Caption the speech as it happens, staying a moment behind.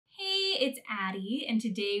it's Addie, and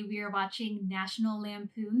today we are watching National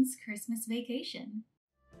Lampoon's Christmas Vacation.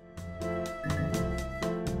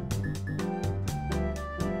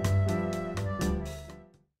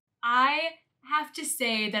 I have to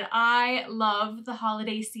say that I love the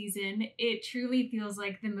holiday season. It truly feels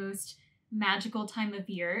like the most magical time of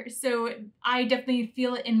year. So I definitely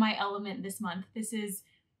feel it in my element this month. This is,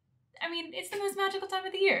 I mean, it's the most magical time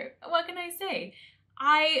of the year. What can I say?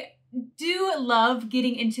 I do love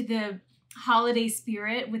getting into the holiday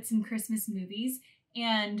spirit with some Christmas movies.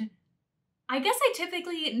 And I guess I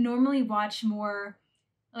typically normally watch more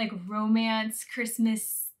like romance,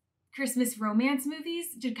 Christmas romance movies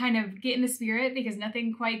to kind of get in the spirit, because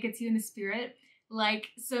nothing quite gets you in the spirit like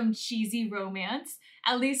some cheesy romance,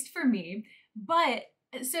 at least for me. But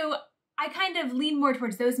so I kind of lean more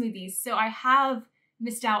towards those movies. So I have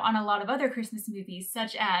missed out on a lot of other Christmas movies,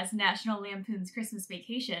 such as National Lampoon's Christmas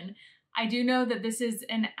Vacation. I do know that this is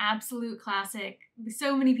an absolute classic.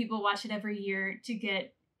 So many people watch it every year to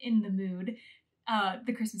get in the mood,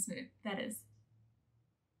 the Christmas mood, that is.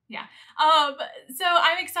 Yeah. So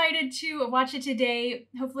I'm excited to watch it today,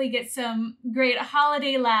 hopefully get some great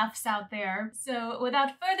holiday laughs out there. So without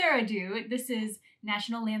further ado, this is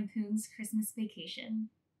National Lampoon's Christmas Vacation.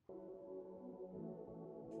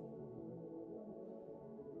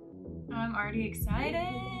 I'm already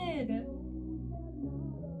excited.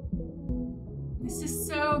 This is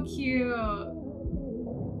so cute.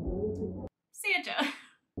 Santa.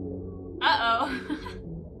 Uh-oh.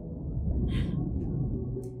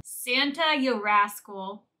 Santa, you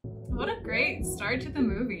rascal. What a great start to the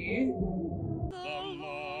movie. The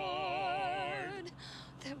Lord.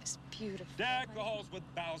 That was beautiful. Deck the halls with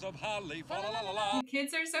boughs of holly. Fa la la la la. The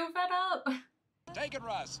kids are so fed up. Take it,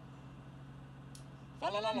 Russ. Fa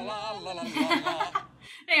la la la la la la la.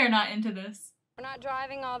 They are not into this. We're not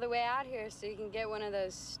driving all the way out here so you can get one of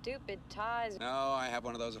those stupid ties. No, I have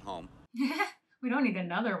one of those at home. We don't need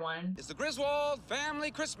another one. It's the Griswold family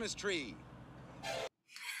Christmas tree.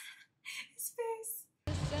 His face.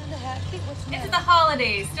 What's It's the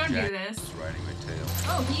holidays. Don't do this. He's riding my tail.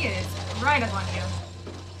 Oh, he is. Right up on you.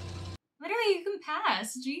 Literally, you can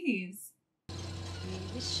pass. Jeez. We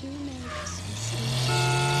wish you a Merry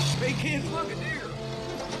Christmas. Hey kids, look, a deer.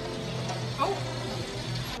 Oh.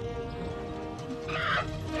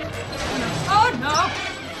 Oh no.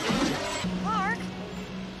 Mark,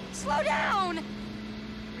 slow down.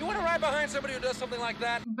 You want to ride behind somebody who does something like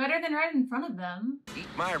that? Better than right in front of them. Eat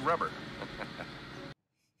my rubber.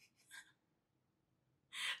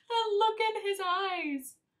 The look in his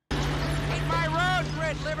eyes. Eat my rose,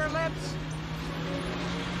 red liver lips.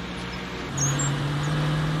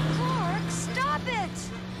 Clark, stop it.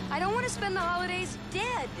 I don't want to spend the holidays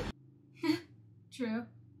dead. True.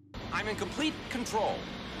 I'm in complete control.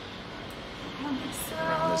 I don't think so.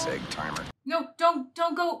 Around this egg timer. No, don't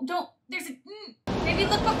go, don't. There's a, maybe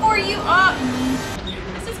look before you.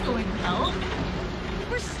 This is going well.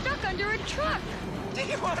 We're stuck under a truck. Do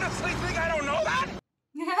you honestly think I don't know that?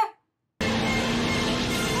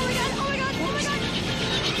 Oh my god, oh my god, oh my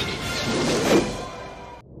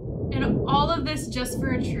god. And all of this just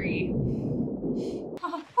for a tree.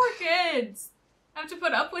 Oh, poor kids. I have to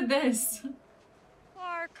put up with this.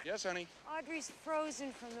 Clark. Yes, honey. Audrey's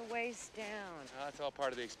frozen from the waist down. That's all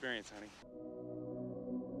part of the experience, honey.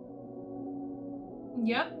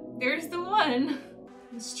 Yep, there's the one.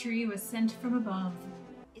 This tree was sent from above.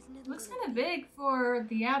 Isn't it? Looks kind of big for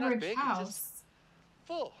the average big, it's house. just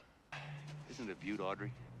full. Isn't it a beaut,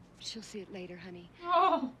 Audrey? She'll see it later, honey.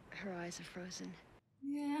 Oh, Her eyes are frozen.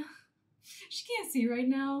 yeah. She can't see right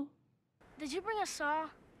now. Did you bring a saw?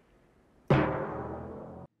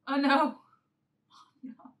 Oh no. Oh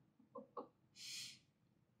no.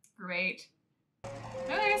 Great. Oh,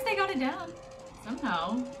 I guess they got it down.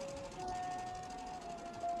 Somehow.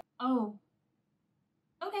 Oh.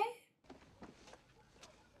 Okay.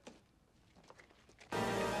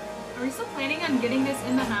 Are we still planning on getting this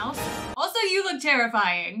in the house? Also, you look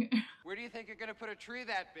terrifying. Where do you think you're gonna put a tree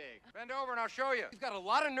that big? Bend over and I'll show you. You've got a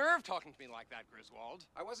lot of nerve talking to me like that, Griswold.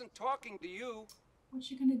 I wasn't talking to you. What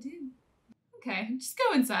you gonna do? Okay, just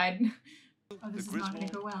go inside. Oh, this is not gonna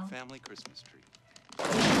go well. Family Christmas tree.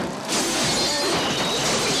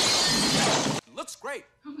 Looks great.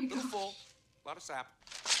 Oh my Little gosh. full. A lot of sap.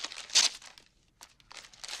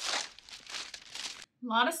 A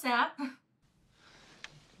lot of sap.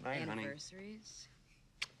 Night, honey. Anniversaries,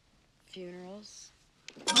 funerals,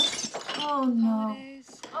 Oh no.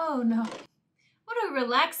 holidays. Oh no. What a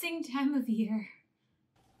relaxing time of year.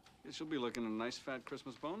 Guess you'll be looking at a nice fat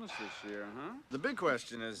Christmas bonus this year, huh? The big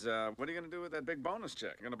question is, what are you gonna do with that big bonus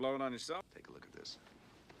check? You gonna blow it on yourself? Take a look at this.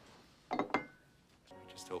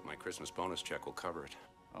 Just hope my Christmas bonus check will cover it.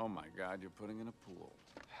 Oh my God, you're putting in a pool.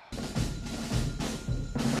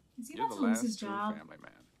 Is he You're about the to lose last his true job? family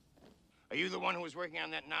man. Are you the one who was working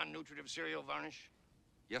on that non-nutritive cereal varnish?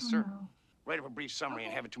 Yes, Oh, sir. no. Write up a brief summary and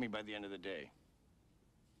Okay. have it to me by the end of the day.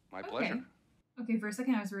 My pleasure. Okay, for a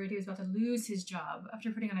second I was worried he was about to lose his job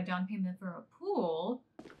after putting on a down payment for a pool.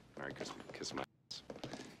 Merry Christmas. Kiss my ass.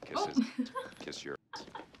 Kiss Oh. his. Kiss your ass.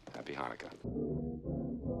 Happy Hanukkah.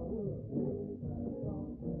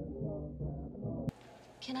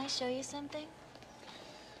 Can I show you something?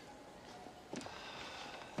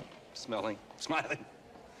 Smelling. Smiling.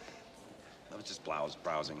 I was just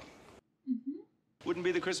browsing. Mm-hmm. Wouldn't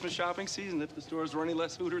be the Christmas shopping season if the stores were any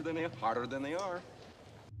less hotter than they are.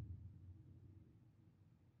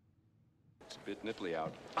 It's a bit nipply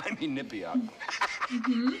out. I mean nippy out.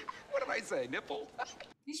 Mm-hmm. What did I say? Nipple?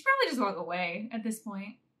 You should probably just walk away at this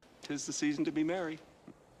point. 'Tis the season to be merry.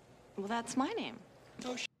 Well, that's my name.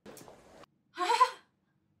 Oh, sh.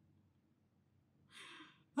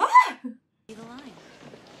 See the line.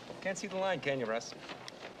 Can't see the line, can you, Russ?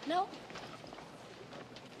 No.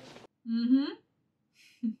 Mm-hmm.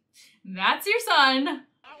 That's your son.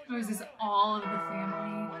 Or is this all of the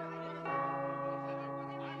family?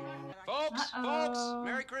 Folks, Uh-oh. folks,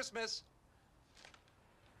 Merry Christmas.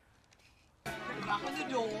 Knock on the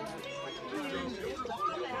door.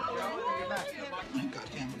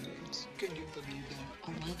 Goddamn rooms. Can you believe that?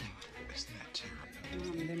 Oh, mother. Isn't that terrible?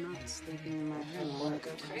 They're not sleeping in my room.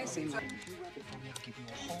 Go crazy. I'll give you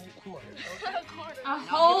a whole quarter. A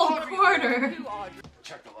whole quarter.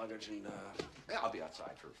 Check the luggage and, yeah, I'll be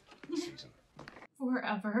outside for the season.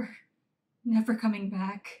 Forever. Never coming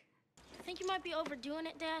back. Think you might be overdoing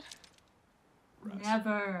it, Dad? Russ.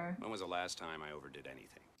 Never. When was the last time I overdid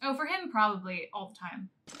anything? Oh, for him, probably all the time.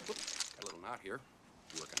 Whoops, got a little knot here.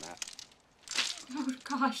 You work on that. Oh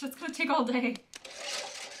gosh, that's gonna take all day.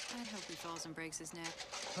 I'd hope he falls and breaks his neck.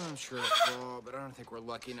 I'm sure he'll fall, but I don't think we're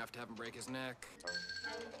lucky enough to have him break his neck.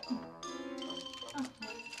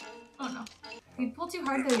 Oh no. If you pull too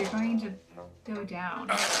hard though, you're going to go down.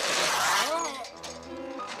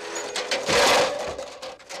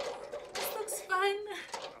 This looks fun.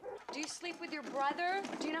 Do you sleep with your brother?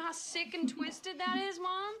 Do you know how sick and twisted that is,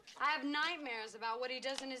 Mom? I have nightmares about what he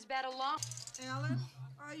does in his bed alone. Ellen,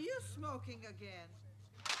 are you smoking again?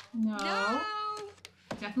 No.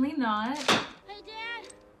 Definitely not. Hey, Dad,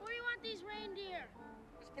 where do you want these reindeer?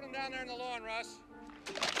 Let's put them down there in the lawn, Russ.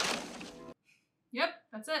 Yep,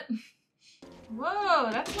 that's it.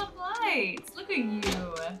 Whoa, that's enough lights. Look at you. I'm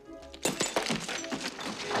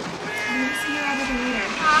gonna see you out of the later.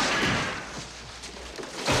 Ah.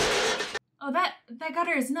 Oh, that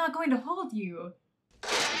gutter is not going to hold you. Oh,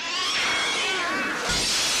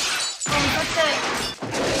 is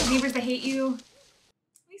that the neighbors that hate you?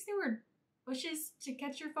 At least they were bushes to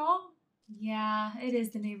catch your fall? Yeah, it is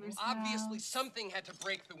the neighbor's Obviously, house. something had to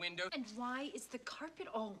break the window. And why is the carpet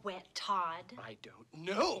all wet, Todd? I don't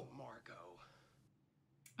know, Margot.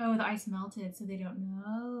 Oh, the ice melted, so they don't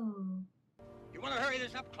know. You want to hurry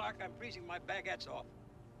this up, Clark? I'm freezing my baguettes off.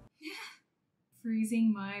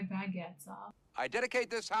 Freezing my baguettes off. I dedicate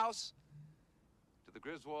this house to the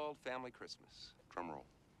Griswold family Christmas. Drum roll.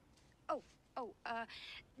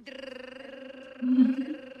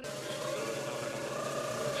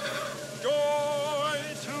 Joy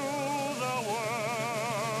to the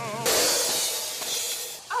world.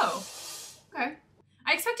 Oh, okay.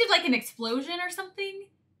 I expected like an explosion or something,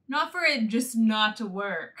 not for it just not to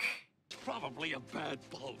work. It's probably a bad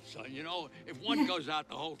bulb, son. You know, if one goes out,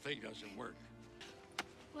 the whole thing doesn't work.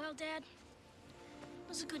 Well, Dad, it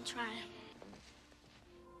was a good try.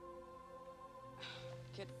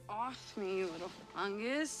 Get off me, you little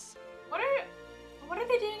fungus. What are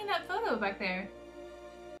they doing in that photo back there?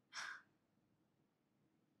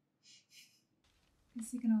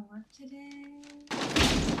 Is it gonna work today?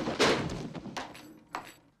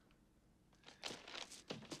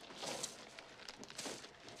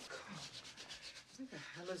 Where the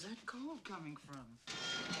hell is that cold coming from?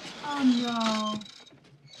 Oh no.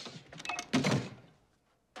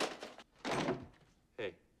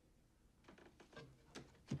 Hey.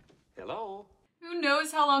 Hello? Who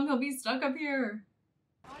knows how long he'll be stuck up here?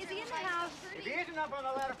 Is he in the house? If he isn't up on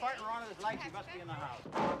the ladder fighting around with his legs, he must be in the house.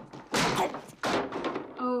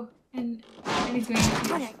 Oh, and he's going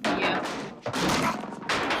to yeah.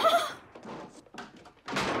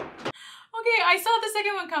 Okay, I saw the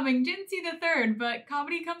second one coming, didn't see the third, but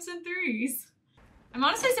comedy comes in threes. I'm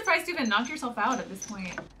honestly surprised you even knocked yourself out at this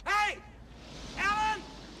point. Hey! Ellen!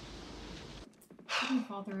 How did you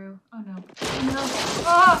fall through? Oh no. Oh no.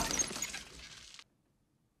 Oh!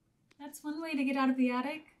 That's one way to get out of the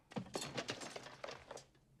attic.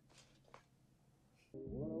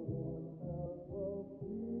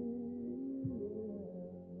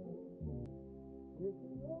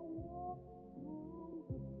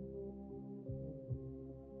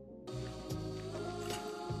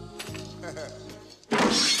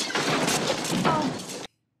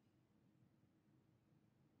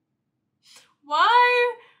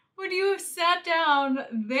 Why would you have sat down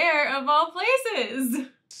there of all places?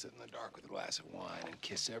 Sit in the dark with a glass of wine and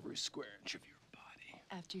kiss every square inch of your body.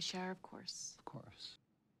 After you shower, of course. Of course.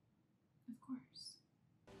 Of course.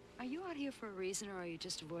 Are you out here for a reason, or are you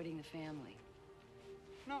just avoiding the family?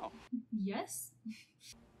 No. Yes.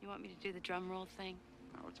 You want me to do the drum roll thing?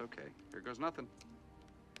 No, it's okay. Here goes nothing.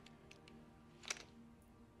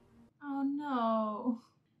 Oh no.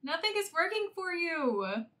 Nothing is working for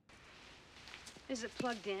you. Is it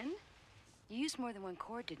plugged in? You used more than one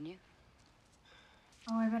cord, didn't you?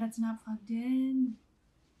 Oh, I bet it's not plugged in.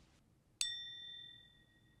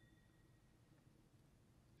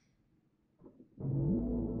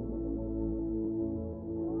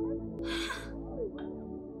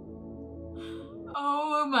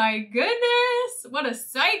 Oh my goodness! What a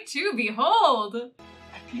sight to behold!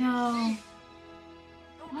 No.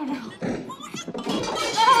 Oh no.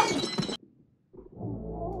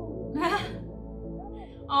 Ah!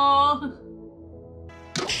 Oh.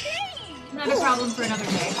 Another problem for another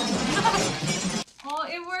day. Oh,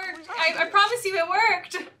 it worked. I promise you it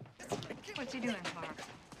worked. What's he doing, Clark?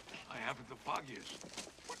 I haven't the foggiest.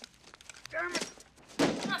 Damn it!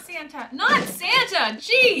 Not Santa. Not Santa!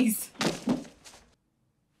 Jeez!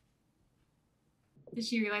 Did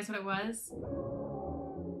she realize what it was?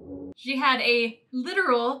 She had a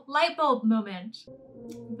literal light bulb moment.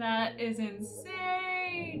 That is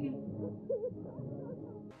insane.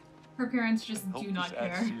 Her parents just do not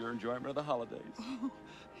care. Adds to your enjoyment of the holidays. Oh,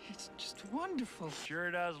 it's just wonderful. Sure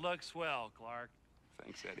does look swell, Clark.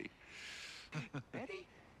 Thanks, Eddie. Eddie?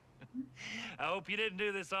 I hope you didn't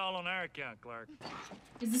do this all on our account, Clark.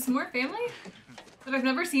 Is this more family that I've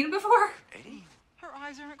never seen before? Eddie? Her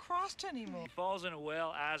eyes aren't crossed anymore. She falls in a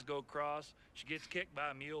well, eyes go cross. She gets kicked by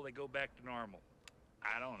a mule, they go back to normal.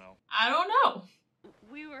 I don't know. I don't know.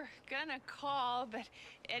 We were gonna call, but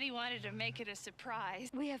Eddie wanted to make it a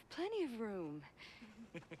surprise. We have plenty of room.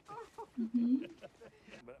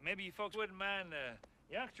 But maybe you folks wouldn't mind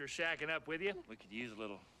youngsters shacking up with you. We could use a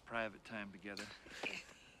little private time together.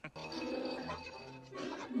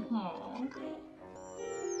 Aww.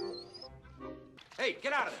 Hey,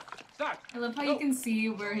 get out of there. Stop. I love how you can see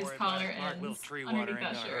where his Don't worry collar about it, Clark. Little ends tree underneath water ain't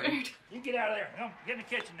that gonna shirt. hurt. You get out of there. Come, get in the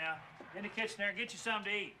kitchen now. Get in the kitchen there and get you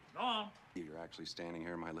something to eat. Go on. You're actually standing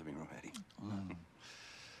here in my living room, Eddie.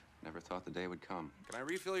 Never thought the day would come. Can I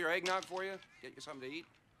refill your eggnog for you? Get you something to eat?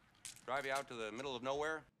 Drive you out to the middle of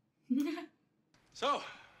nowhere? So,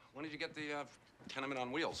 when did you get the tenement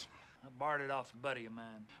on wheels? I borrowed it off a buddy of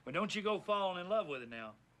mine. But don't you go falling in love with it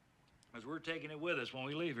now, because we're taking it with us when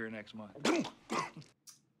we leave here next month.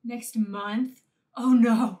 Next month? Oh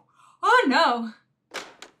no. Oh no.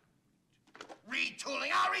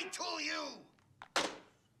 Retooling! I'll retool you!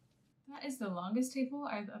 That is the longest table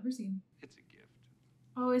I've ever seen. It's a gift.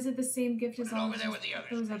 Oh, is it the same gift as all over there with the others,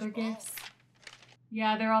 those other Chris Paul. gifts?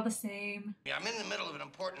 Yeah, they're all the same. Yeah, I'm in the middle of an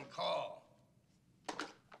important call.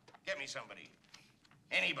 Get me somebody.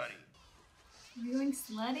 Anybody. Are you going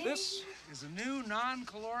sledding? This is a new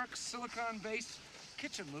non-caloric silicone-based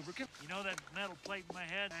kitchen lubricant. You know that metal plate in my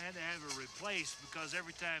head? I had to have it replaced because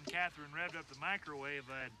every time Catherine revved up the microwave,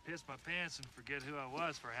 I'd piss my pants and forget who I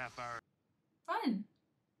was for a half hour. Fun.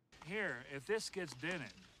 Here, if this gets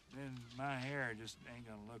dented, then my hair just ain't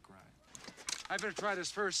gonna look right. I better try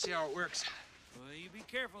this first, see how it works. Well, you be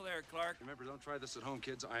careful there, Clark. Remember, don't try this at home,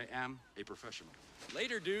 kids. I am a professional.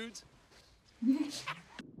 Later, dudes.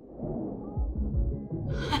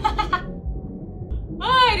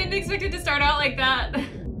 Oh, I didn't expect it to start out like that.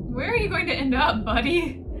 Where are you going to end up,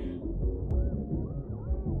 buddy?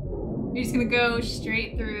 You're just gonna go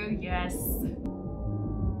straight through. Yes.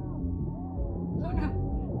 Oh no.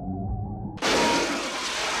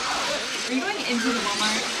 Are you going into the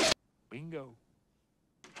Walmart? Bingo.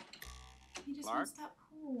 He just Clark? wants that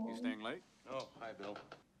pool. You staying late? Oh, hi, Bill.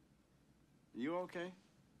 You okay?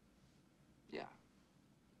 Yeah.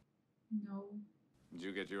 No. Did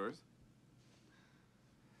you get yours?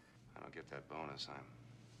 I don't get that bonus. I'm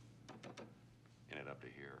in it up to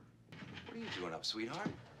here. What are you doing up, sweetheart?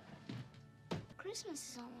 Christmas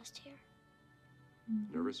is almost here.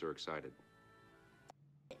 Nervous or excited?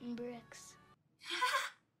 Hitting bricks.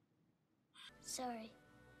 Sorry.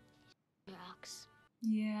 Rocks.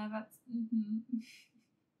 Yeah, that's.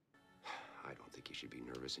 I don't think you should be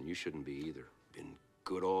nervous, and you shouldn't be either. Been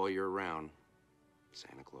good all year round.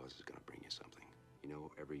 Santa Claus is gonna bring you something. You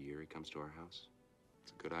know, every year he comes to our house.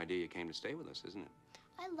 It's a good idea you came to stay with us, isn't it?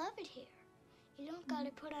 I love it here. You don't gotta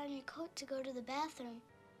put on your coat to go to the bathroom.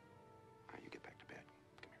 All right, you get back to bed.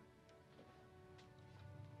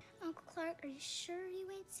 Come Uncle Clark, are you sure you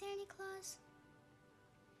ain't Santa Claus?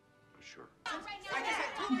 Sure.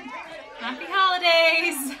 Happy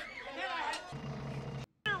holidays!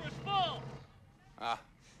 Ah,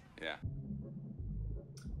 yeah.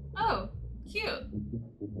 Oh, cute.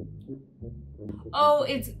 Oh,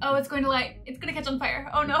 it's going to catch on fire.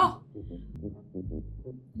 Oh no.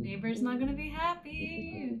 Neighbor's not gonna be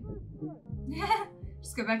happy.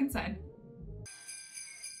 Just go back inside.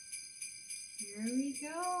 Here we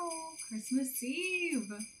go. Christmas Eve.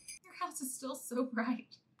 Your house is still so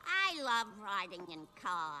bright. I love riding in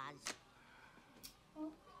cars.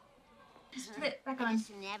 Just put it back on.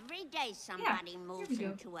 Listen, every day somebody moves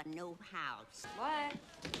into a new house. What?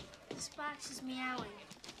 This box is meowing.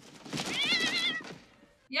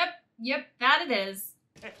 Yep, that it is.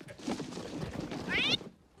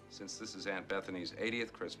 Since this is Aunt Bethany's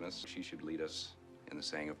 80th Christmas, she should lead us in the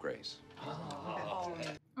saying of grace.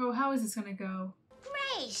 Oh, how is this gonna go?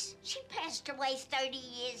 Grace, she passed away 30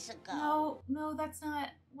 years ago. No, that's not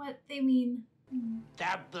what they mean.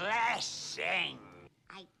 The blessing.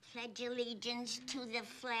 I pledge allegiance to the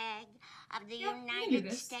flag of the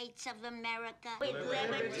United States of America with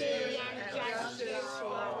liberty and justice for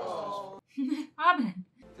all. Amen.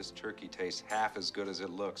 This turkey tastes half as good as it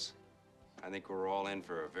looks. I think we're all in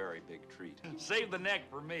for a very big treat. Save the neck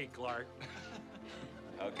for me, Clark.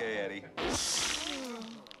 Okay, Eddie.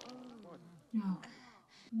 No.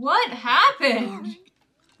 What happened?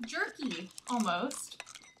 Jerky, almost.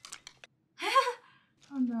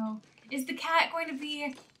 Oh no. Is the cat going to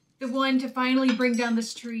be the one to finally bring down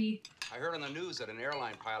this tree? I heard on the news that an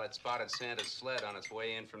airline pilot spotted Santa's sled on its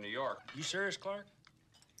way in from New York. You serious, Clark?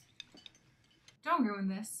 Don't ruin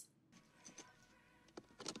this.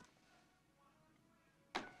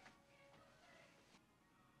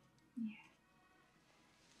 Yeah.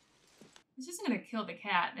 This isn't gonna kill the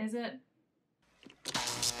cat, is it?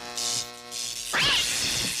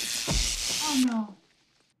 Oh no.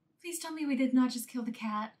 Please tell me we did not just kill the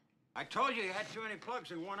cat. I told you had too many plugs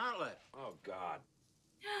in one outlet. Oh, God.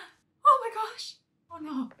 Oh my gosh. Oh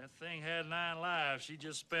no. That thing had 9 lives. She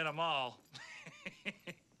just spent them all.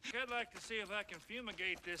 I'd like to see if I can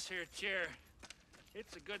fumigate this here chair.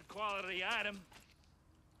 It's a good quality item.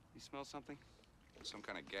 You smell something? Some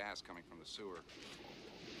kind of gas coming from the sewer.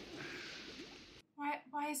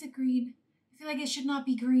 Why is it green? I feel like it should not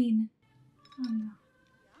be green. Oh no.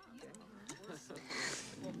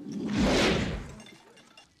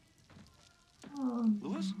 Oh, no.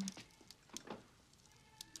 Louis?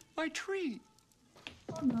 My tree.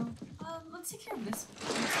 Oh no. Let's take care of this.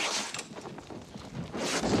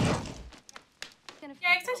 Yeah,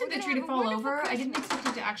 I expected the tree to fall over. I didn't expect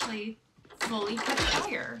it to actually fully catch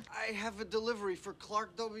fire. I have a delivery for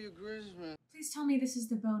Clark W. Grisman. Please tell me this is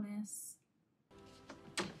the bonus.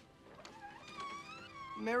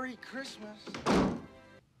 Merry Christmas.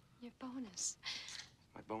 Your bonus.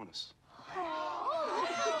 My bonus.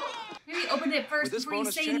 Maybe open it first before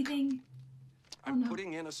you say anything. I'm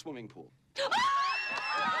putting in a swimming pool.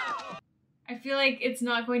 I feel like it's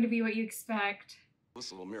not going to be what you expect.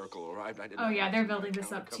 This little miracle arrived. I didn't. Oh yeah, they're building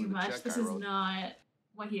this up too much. This is not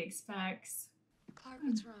what he expects. Clark,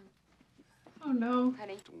 what's wrong? Oh no.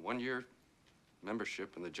 Honey. 1-year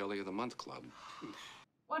membership in the Jelly of the Month Club.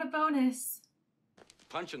 What a bonus.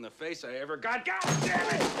 Punch in the face I ever got. God damn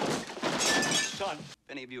it! Son, if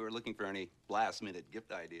any of you are looking for any last-minute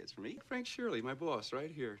gift ideas for me, Frank Shirley, my boss,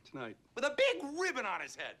 right here tonight. With a big ribbon on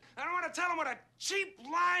his head. I don't want to tell him what a cheap,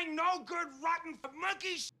 lying, no-good, rotten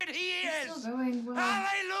monkey shit he is. Still going well.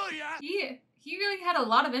 Hallelujah! He really had a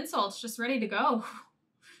lot of insults just ready to go.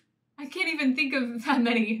 I can't even think of that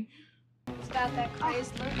many. He's got that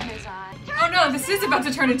crazed look in his eye. Oh no, this is about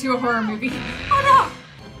to turn into a horror movie. Oh no!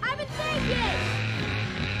 I'm a thinking!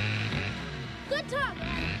 Good talk,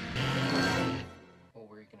 Well,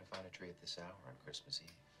 where are you gonna find a tree at this hour on Christmas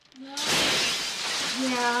Eve?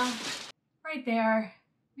 Yeah, right there.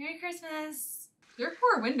 Merry Christmas. Their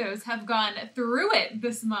poor windows have gone through it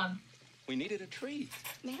this month. We needed a tree.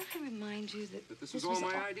 May I remind you that This was all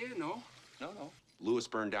my idea? No. Louis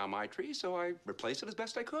burned down my tree, so I replaced it as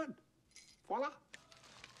best I could. Voila.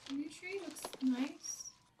 The new tree looks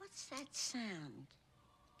nice. What's that sound?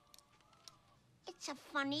 It's a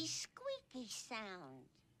funny squeaky sound.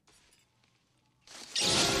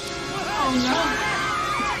 Oh no.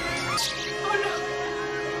 Oh no.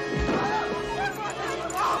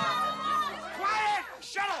 Quiet!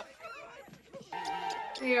 Shut up!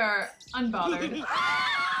 They are unbothered.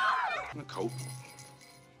 The coat.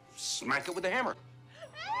 Smack it with a hammer.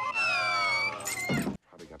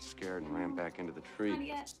 Probably got scared and ran back into the tree. Not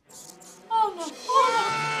yet. Oh no. Oh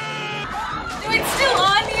no. No, it's still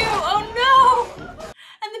on you. Oh no.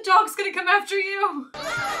 And And the dog's gonna come after you.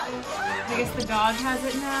 I guess the dog has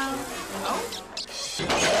it now. Oh.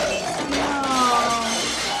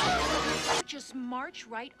 No. Just march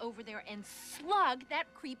right over there and slug that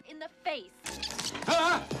creep in the face.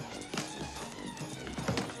 Ah!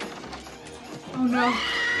 Oh no.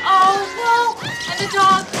 Oh no! And the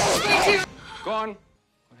dog is going to... Gone.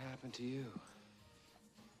 What happened to you?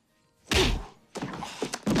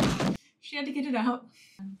 She had to get it out.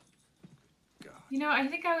 God. You know, I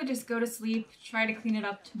think I would just go to sleep, try to clean it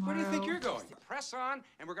up tomorrow. Where do you think you're going? Press on,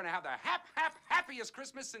 and we're gonna have the happiest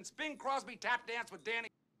Christmas since Bing Crosby tap danced with Danny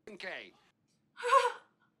and Kay.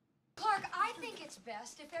 Clark, I think it's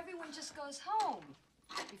best if everyone just goes home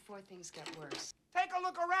before things get worse. Take a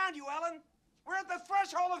look around you, Ellen. We're at the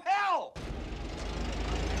threshold of hell.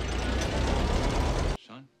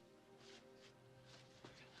 Son,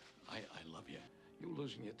 I love you. You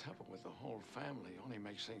losing your temper with the whole family only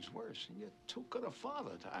makes things worse, and you're too good a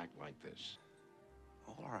father to act like this.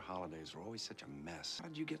 All our holidays were always such a mess. How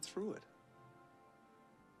did you get through it?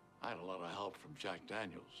 I had a lot of help from Jack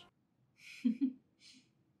Daniels.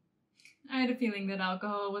 I had a feeling that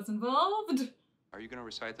alcohol was involved. Are you gonna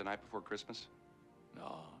recite the night before Christmas?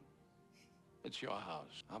 No, it's your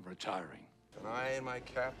house. I'm retiring. And I and my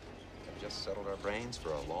cap have just settled our brains for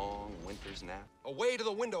a long winter's nap. Away to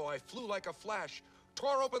the window, I flew like a flash,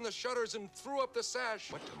 tore open the shutters and threw up the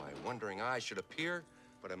sash. What to my wondering eye should appear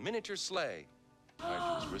but a miniature sleigh? Tied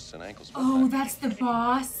to his wrists and ankles. Oh, that's the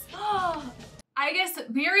boss. I guess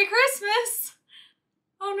Merry Christmas.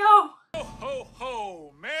 Oh no. Ho, ho,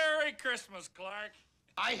 ho. Merry Christmas, Clark.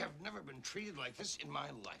 I have never been treated like this in my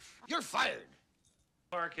life. You're fired.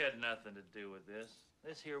 Clark had nothing to do with this.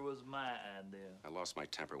 This here was my idea. I lost my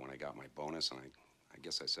temper when I got my bonus, and I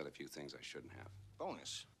guess I said a few things I shouldn't have.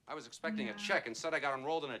 Bonus? I was expecting a check. Instead, I got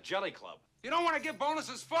enrolled in a jelly club. You don't want to give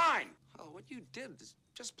bonuses, fine. Oh, what you did is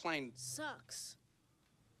just plain... Sucks.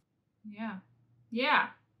 Yeah. Yeah.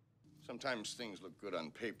 Sometimes things look good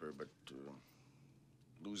on paper, but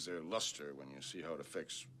lose their luster when you see how it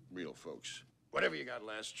affects real folks. Whatever you got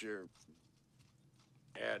last year,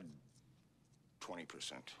 add 20%.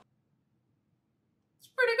 It's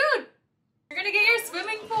pretty good. You're gonna get your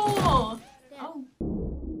swimming pool. Oh.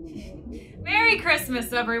 Merry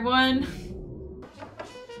Christmas, everyone.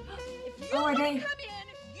 Oh, are they?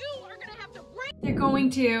 They're going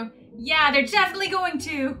to. Yeah, they're definitely going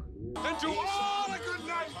to. And to all a good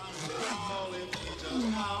night.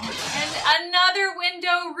 No. And another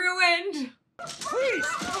window ruined. Please.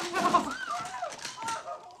 Oh,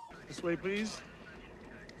 no. This way, please.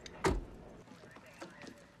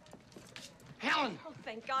 Helen! Oh,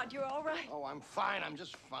 thank God you're all right. Oh, I'm fine. I'm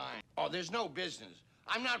just fine. Oh, there's no business.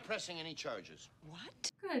 I'm not pressing any charges.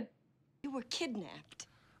 What? Good. You were kidnapped.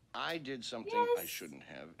 I did something I shouldn't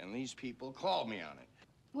have, and these people called me on it.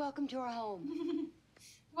 Welcome to our home.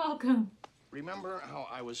 Welcome. Remember how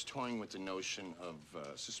I was toying with the notion of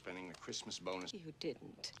suspending the Christmas bonus? You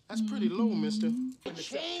didn't. That's pretty low, mister. It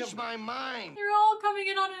changed my mind. They're all coming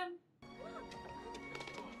in on him.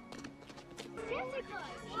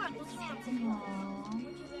 Aww.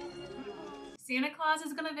 Santa Claus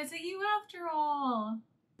is gonna visit you after all.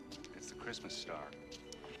 It's the Christmas star.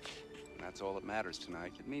 And that's all that matters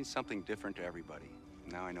tonight. It means something different to everybody.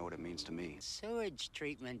 Now I know what it means to me. Sewage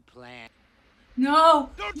treatment plant. No!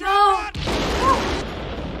 No!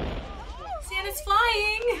 Santa's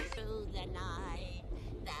flying! Through the night,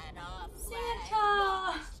 that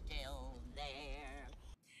Santa!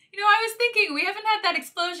 You know, I was thinking, we haven't had that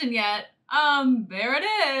explosion yet. There it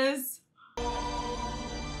is.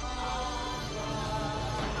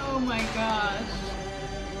 Oh my gosh.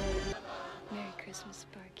 Merry Christmas,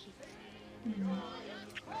 Barkeep. Merry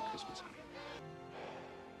Christmas, honey.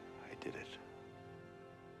 I did it.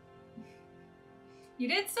 You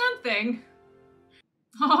did something.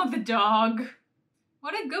 Oh, the dog.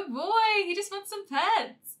 What a good boy. He just wants some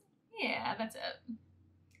pets. Yeah, that's it.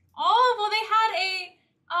 Oh, well, they had a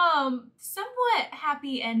somewhat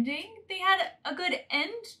happy ending. They had a good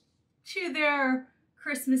end to their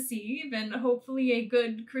Christmas Eve and hopefully a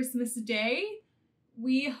good Christmas Day.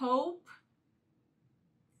 We hope.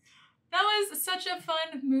 That was such a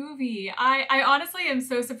fun movie. I honestly am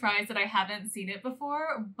so surprised that I haven't seen it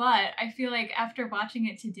before, but I feel like after watching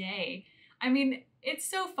it today, I mean, it's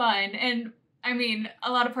so fun. And I mean,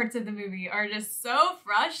 a lot of parts of the movie are just so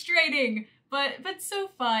frustrating, but so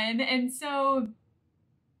fun. And so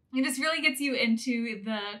it just really gets you into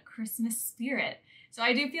the Christmas spirit. So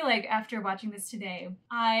I do feel like after watching this today,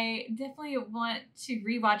 I definitely want to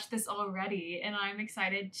rewatch this already. And I'm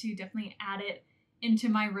excited to definitely add it into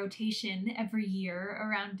my rotation every year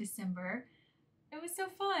around December. It was so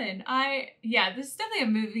fun. Yeah, this is definitely a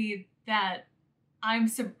movie that I'm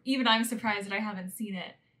surprised that I haven't seen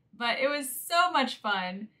it. But it was so much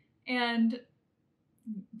fun. And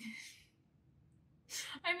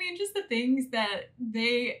I mean, just the things that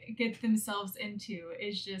they get themselves into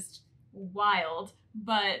is just wild.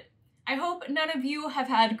 But I hope none of you have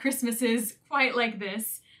had Christmases quite like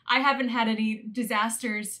this. I haven't had any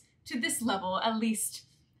disasters to this level, at least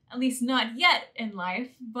not yet in life,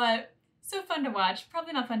 but so fun to watch.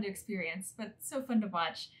 Probably not fun to experience, but so fun to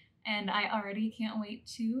watch. And I already can't wait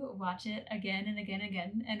to watch it again and again and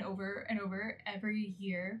again and over every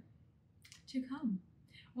year to come.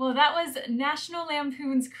 Well, that was National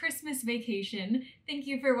Lampoon's Christmas Vacation. Thank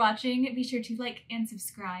you for watching. Be sure to like and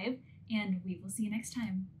subscribe, and we will see you next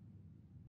time.